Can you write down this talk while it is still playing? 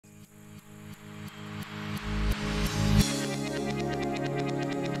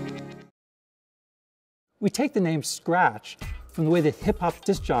We take the name Scratch from the way that hip-hop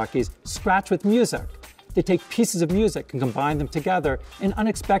disc jockeys scratch with music. They take pieces of music and combine them together in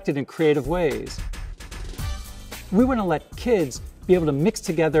unexpected and creative ways. We want to let kids be able to mix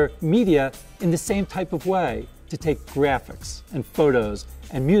together media in the same type of way, to take graphics and photos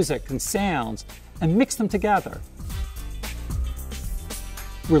and music and sounds and mix them together.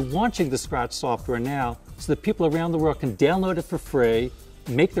 We're launching the Scratch software now so that people around the world can download it for free,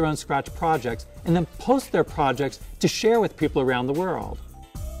 make their own Scratch projects, and then post their projects to share with people around the world.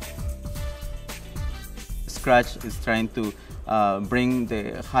 Scratch is trying to bring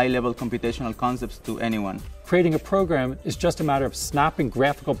the high-level computational concepts to anyone. Creating a program is just a matter of snapping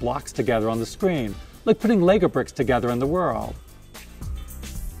graphical blocks together on the screen, like putting Lego bricks together in the world.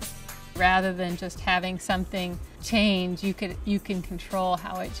 Rather than just having something change, you can control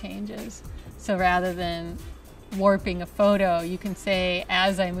how it changes. So rather than warping a photo, you can say,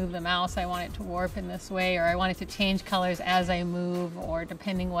 as I move the mouse, I want it to warp in this way, or I want it to change colors as I move, or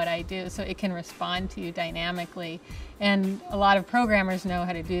depending what I do, so it can respond to you dynamically. And a lot of programmers know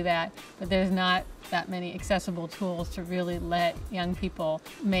how to do that, but there's not that many accessible tools to really let young people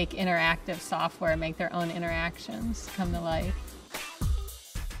make interactive software, make their own interactions come to life.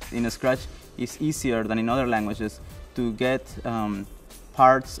 In Scratch, it's easier than in other languages to get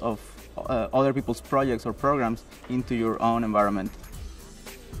parts of other people's projects or programs into your own environment.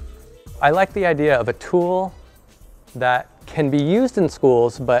 I like the idea of a tool that can be used in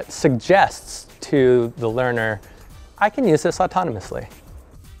schools but suggests to the learner, I can use this autonomously.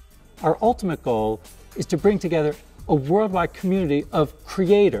 Our ultimate goal is to bring together a worldwide community of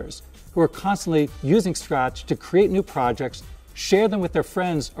creators who are constantly using Scratch to create new projects, share them with their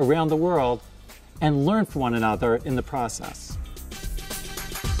friends around the world, and learn from one another in the process.